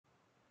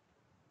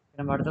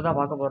நம்ம அடுத்ததாக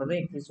பார்க்க போகிறது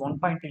exercise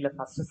 1.3ல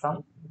first sum.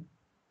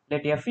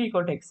 Let f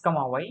equal to x,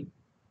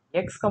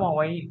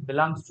 y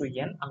belongs to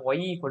n and y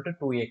equal to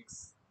 2x.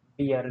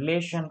 Be a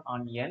relation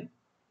on n.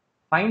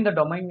 Find the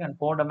domain and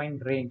codomain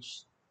range.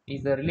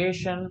 Is the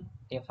relation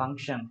a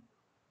function?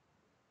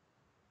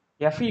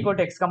 f equal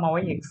to x,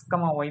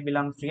 y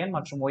belongs to n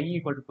மற்றும் y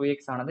equal to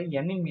 2x ஆனது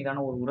n இன்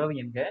மீதான ஒரு உறவு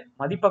என்க.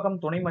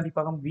 மதிப்பகம், துணை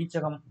மதிப்பகம்,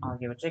 வீச்சகம்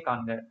ஆகியவற்றை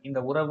காண்க.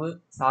 இந்த உறவு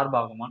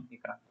சார்பாகுமான்னு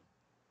கேட்குறாங்க.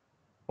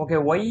 ஓகே,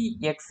 ஒய்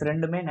எக்ஸ்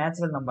ரெண்டுமே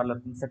நேச்சுரல் நம்பர்ல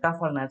இருக்கும், செட்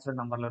ஆஃப் ஆல் நேச்சுரல்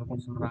நம்பர்ல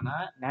இருக்கும்னு சொல்றாங்க.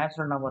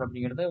 நேச்சுரல் நம்பர்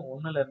அப்படிங்கிறது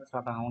 1ல இருந்து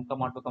ஸ்டார்ட் ஆகும், 1,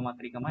 2,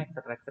 3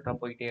 எக்ஸெட்ரா எக்ஸெட்ரா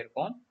போயிட்டே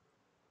இருக்கும்.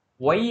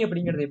 ஒய்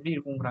அப்படிங்கிறது எப்படி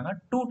இருக்குங்கிறாங்க,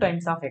 2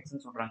 டைம்ஸ் ஆஃப்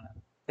எக்ஸ்ன்னு சொல்றாங்க.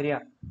 சரியா?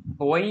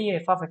 இப்போ ஒய்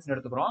எஃப் ஆஃப் எக்ஸ்னு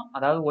எடுத்துக்கிறோம்,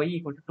 அதாவது ஒய்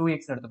ஈக்குவல் டு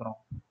 2x எடுத்துக்கிறோம்.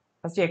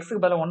 ஃபர்ஸ்ட்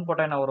எக்ஸுக்கு பதிலாக 1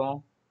 போட்டால் என்ன வரும்?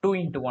 2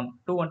 × 1,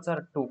 2 1s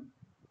are 2.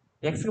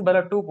 எக்ஸுக்கு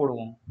பதிலாக 2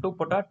 போடுவோம், 2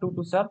 போட்டால் 2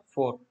 2s are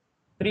 4.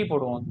 3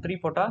 போடுவோம்,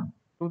 3 போட்டால்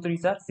 2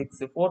 3s are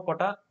 6, 4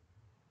 போட்டால்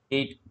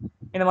 8.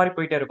 இந்த மாதிரி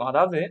போயிட்டே இருக்கும்.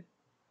 அதாவது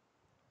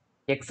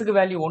எக்ஸுக்கு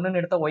வேல்யூ 1ன்னு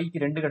எடுத்தா ஒய்க்கு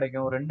 2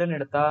 கிடைக்கும், 2ன்னு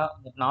எடுத்தா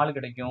 4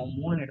 கிடைக்கும்,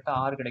 3ன்னு எடுத்தா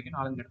 6 கிடைக்கும்,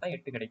 4ன்னு எடுத்தா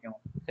 8 கிடைக்கும்.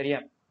 சரியா?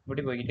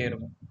 இப்படி போய்கிட்டே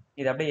இருக்கும்.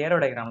 இது அப்படியே ஏரோ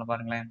டயக்ராம்ல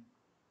பாருங்களேன்.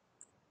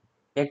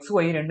 எக்ஸ்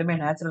ஒய் ரெண்டுமே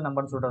நேச்சுரல்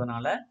நம்பர்னு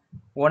சொல்றதுனால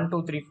 1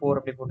 2 3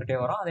 4 அப்படி போட்டுட்டே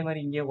வரும். அதே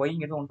மாதிரி இங்கே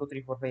ஒய்ங்கிறது 1 2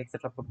 3 4 5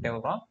 எக்ஸெட்ரா போட்டுட்டே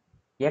வரும்.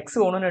 எக்ஸ்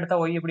 1ன்னு எடுத்தா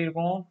ஒய் எப்படி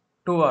இருக்கும்?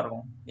 2ஆ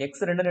இருக்கும்.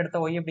 எக்ஸ் 2ன்னு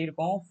எடுத்தா ஒய் எப்படி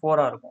இருக்கும்?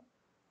 4ஆ இருக்கும்.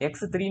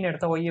 எக்ஸ் 3ன்னு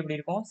எடுத்தா ஒய் எப்படி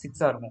இருக்கும்?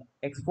 6ஆ இருக்கும்.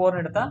 எக்ஸ்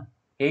 4ன்னு எடுத்தா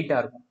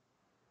 8ஆ இருக்கும்.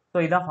 ஸோ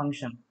இதான்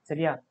ஃபங்க்ஷன்.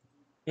 சரியா?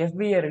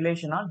 FB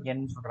ரிலேஷன் ஆன் n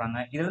சொல்றாங்க.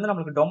 இதுல இருந்து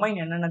நம்மளுக்கு டொமைன்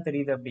என்னென்ன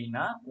தெரியுது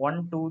அப்படின்னா 1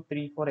 2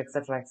 3 4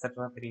 எக்ஸெட்ரா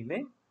எக்ஸெட்ரா தெரியுது.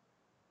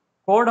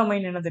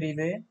 கோடொமைன் என்ன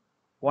தெரியுது?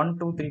 1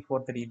 2 3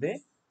 4 தெரியுது.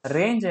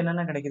 ரேஞ்ச்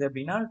என்னென்ன கிடைக்குது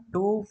அப்படின்னா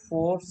 2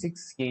 4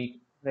 6 8.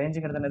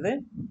 ரேஞ்சுங்கிறது என்னது?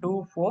 2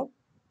 4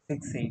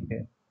 6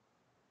 8.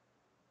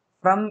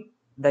 ஃப்ரம்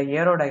த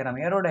ஏரோ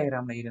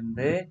டயக்ராம்ல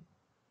இருந்து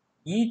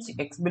each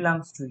x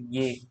belongs to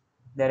a,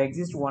 there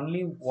exists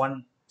only one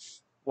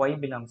y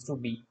belongs to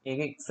b.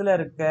 எக்ஸ்ல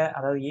இருக்க,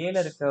 அதாவது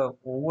ஏல இருக்க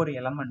ஒவ்வொரு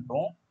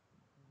எலமெண்ட்டும்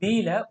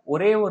பில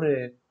ஒரே ஒரு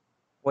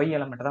y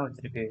எலமெண்ட் தான்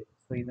வச்சிருக்கு.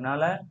 ஸோ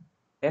இதனால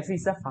f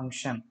is a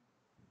function.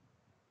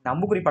 இந்த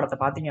அம்புக்குறி படத்தை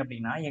பார்த்தீங்க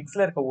அப்படின்னா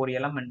எக்ஸ்ல இருக்க ஒரு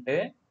எலமெண்ட்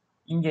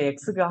இங்க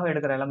எக்ஸுக்காக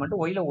எடுக்கிற எலமெண்ட்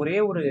ஒய்ல ஒரே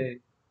ஒரு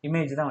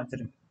இமேஜ் தான்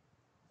வச்சிருக்கு.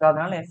 ஸோ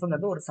அதனால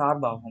எஃப்ங்கிறது ஒரு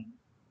சார்பாகும்.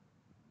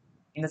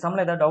 இந்த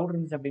சம்ல ஏதாவது டவுட்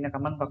இருந்துச்சு அப்படின்னா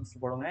கமெண்ட்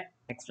பாக்ஸ்ல போடுங்க,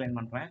 எக்ஸ்பிளைன்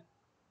பண்றேன்.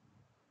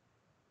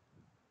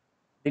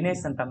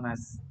 தினேஷ் அண்ட்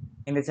தம்மாஸ்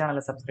இந்த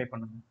சேனலை சப்ஸ்கிரைப்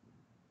பண்ணுங்க.